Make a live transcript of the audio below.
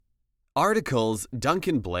Articles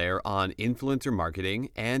Duncan Blair on influencer marketing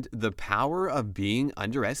and the power of being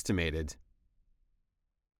underestimated.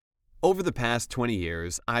 Over the past 20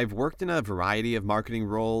 years, I've worked in a variety of marketing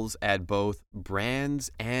roles at both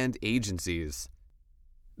brands and agencies.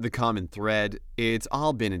 The common thread, it's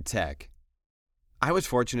all been in tech. I was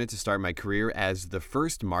fortunate to start my career as the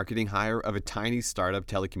first marketing hire of a tiny startup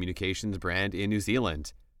telecommunications brand in New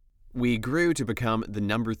Zealand. We grew to become the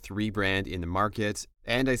number 3 brand in the market,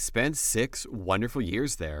 and I spent 6 wonderful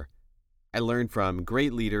years there. I learned from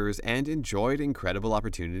great leaders and enjoyed incredible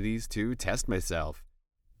opportunities to test myself.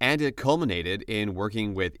 And it culminated in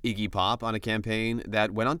working with Iggy Pop on a campaign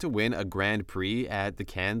that went on to win a Grand Prix at the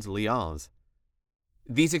Cannes Lions.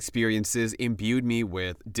 These experiences imbued me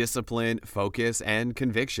with discipline, focus, and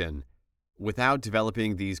conviction. Without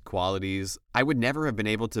developing these qualities, I would never have been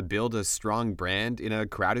able to build a strong brand in a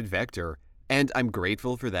crowded vector, and I'm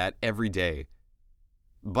grateful for that every day.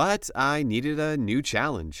 But I needed a new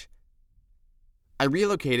challenge. I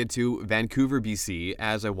relocated to Vancouver, BC,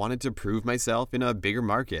 as I wanted to prove myself in a bigger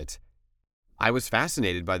market. I was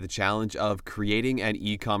fascinated by the challenge of creating an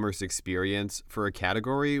e-commerce experience for a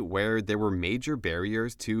category where there were major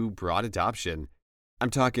barriers to broad adoption. I'm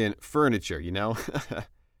talking furniture, you know?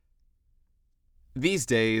 These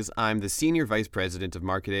days, I'm the Senior Vice President of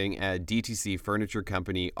Marketing at DTC furniture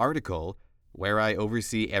company Article, where I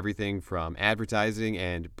oversee everything from advertising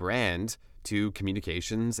and brand to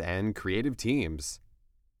communications and creative teams.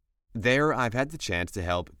 There, I've had the chance to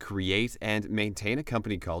help create and maintain a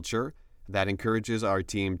company culture that encourages our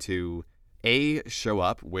team to A. Show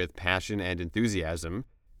up with passion and enthusiasm,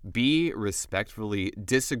 B. Respectfully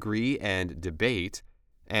disagree and debate,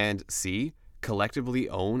 and C. Collectively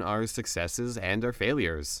own our successes and our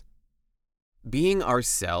failures. Being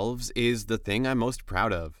ourselves is the thing I'm most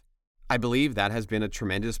proud of. I believe that has been a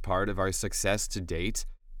tremendous part of our success to date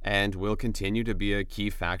and will continue to be a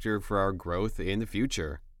key factor for our growth in the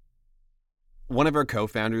future. One of our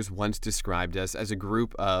co-founders once described us as a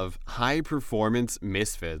group of high-performance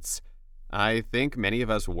misfits. I think many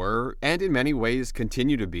of us were, and in many ways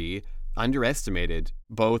continue to be, underestimated,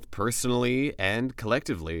 both personally and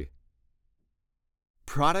collectively.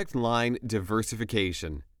 Product line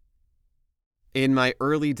diversification. In my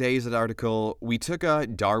early days at Article, we took a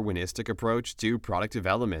Darwinistic approach to product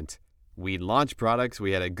development. We'd launch products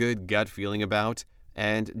we had a good gut feeling about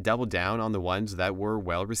and double down on the ones that were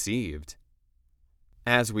well received.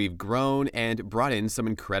 As we've grown and brought in some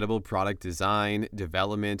incredible product design,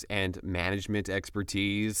 development, and management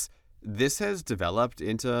expertise, this has developed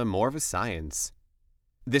into more of a science.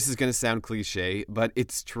 This is going to sound cliche, but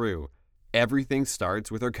it's true. Everything starts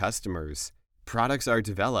with our customers. Products are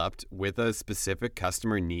developed with a specific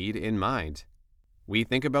customer need in mind. We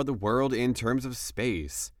think about the world in terms of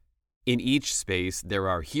space. In each space, there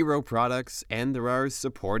are hero products and there are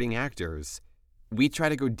supporting actors. We try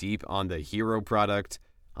to go deep on the hero product,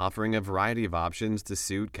 offering a variety of options to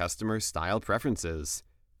suit customer style preferences.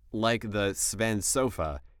 Like the Sven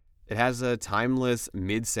sofa, it has a timeless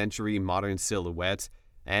mid-century modern silhouette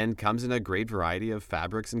and comes in a great variety of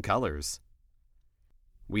fabrics and colors.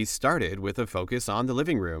 We started with a focus on the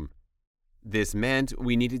living room. This meant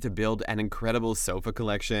we needed to build an incredible sofa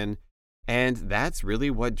collection, and that's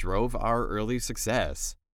really what drove our early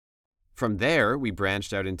success. From there, we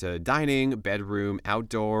branched out into dining, bedroom,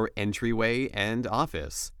 outdoor, entryway, and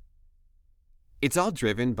office. It's all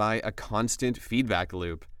driven by a constant feedback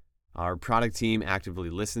loop. Our product team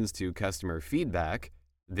actively listens to customer feedback.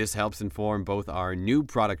 This helps inform both our new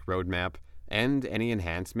product roadmap and any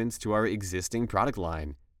enhancements to our existing product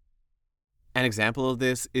line. An example of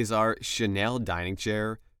this is our Chanel dining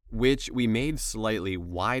chair, which we made slightly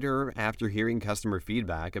wider after hearing customer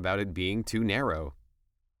feedback about it being too narrow.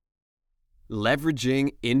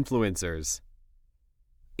 Leveraging influencers.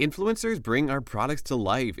 Influencers bring our products to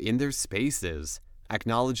life in their spaces,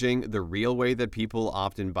 acknowledging the real way that people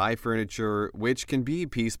often buy furniture, which can be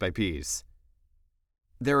piece by piece.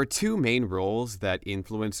 There are 2 main roles that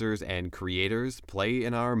influencers and creators play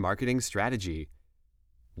in our marketing strategy.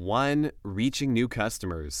 1, reaching new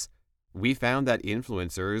customers. We found that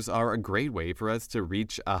influencers are a great way for us to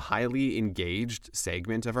reach a highly engaged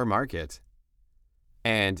segment of our market.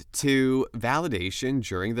 And 2, validation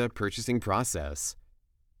during the purchasing process.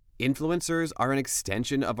 Influencers are an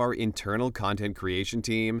extension of our internal content creation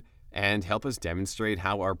team and help us demonstrate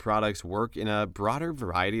how our products work in a broader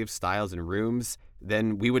variety of styles and rooms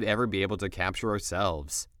than we would ever be able to capture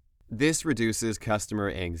ourselves. This reduces customer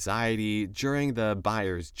anxiety during the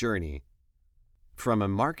buyer's journey. From a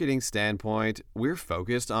marketing standpoint, we're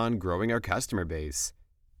focused on growing our customer base.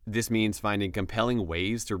 This means finding compelling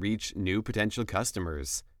ways to reach new potential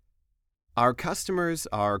customers. Our customers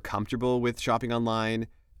are comfortable with shopping online,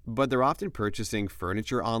 but they're often purchasing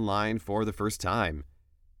furniture online for the first time.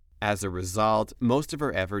 As a result, most of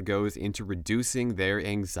our effort goes into reducing their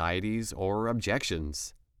anxieties or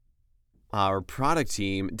objections. Our product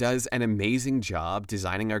team does an amazing job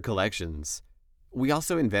designing our collections. We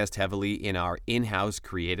also invest heavily in our in-house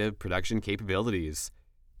creative production capabilities.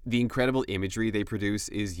 The incredible imagery they produce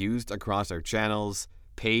is used across our channels,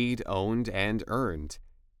 paid, owned, and earned.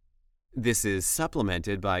 This is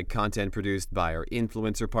supplemented by content produced by our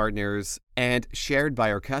influencer partners and shared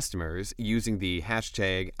by our customers using the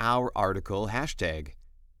hashtag #OurArticle hashtag.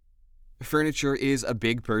 Furniture is a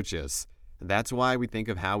big purchase. That's why we think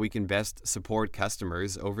of how we can best support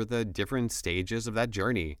customers over the different stages of that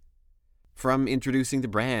journey. From introducing the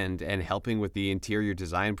brand and helping with the interior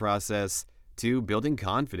design process to building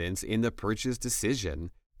confidence in the purchase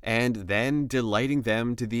decision, and then delighting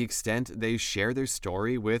them to the extent they share their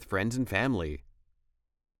story with friends and family.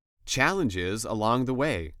 Challenges along the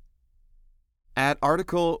way. At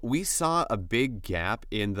Article, we saw a big gap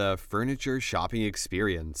in the furniture shopping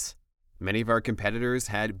experience. Many of our competitors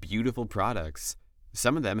had beautiful products.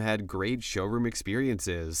 Some of them had great showroom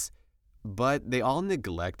experiences, but they all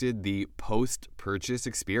neglected the post-purchase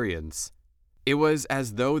experience. It was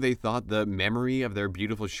as though they thought the memory of their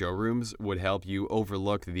beautiful showrooms would help you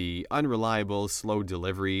overlook the unreliable, slow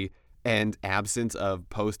delivery and absence of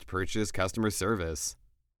post-purchase customer service.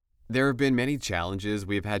 There have been many challenges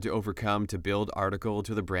we've had to overcome to build Article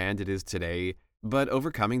to the brand it is today, but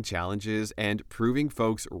overcoming challenges and proving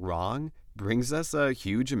folks wrong brings us a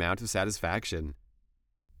huge amount of satisfaction.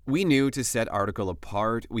 We knew to set Article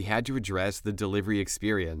apart, we had to address the delivery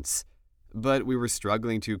experience. But we were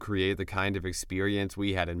struggling to create the kind of experience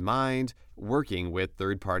we had in mind working with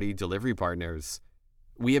third-party delivery partners.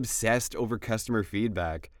 We obsessed over customer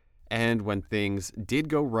feedback, and when things did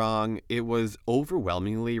go wrong, it was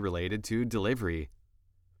overwhelmingly related to delivery.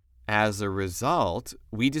 As a result,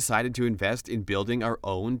 we decided to invest in building our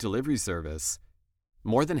own delivery service.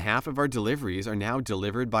 More than half of our deliveries are now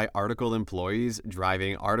delivered by Article employees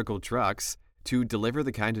driving Article trucks to deliver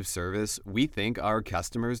the kind of service we think our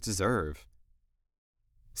customers deserve.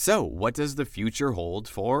 So, what does the future hold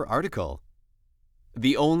for Article?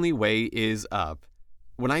 The only way is up.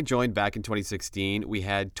 When I joined back in 2016, we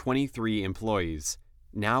had 23 employees.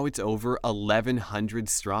 Now it's over 1,100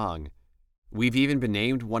 strong. We've even been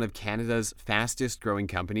named one of Canada's fastest growing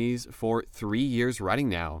companies for 3 years running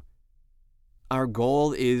now. Our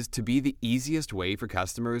goal is to be the easiest way for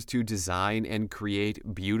customers to design and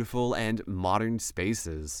create beautiful and modern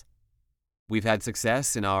spaces. We've had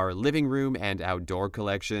success in our living room and outdoor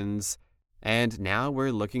collections, and now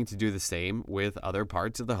we're looking to do the same with other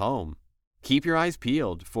parts of the home. Keep your eyes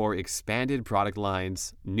peeled for expanded product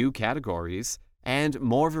lines, new categories, and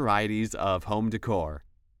more varieties of home decor.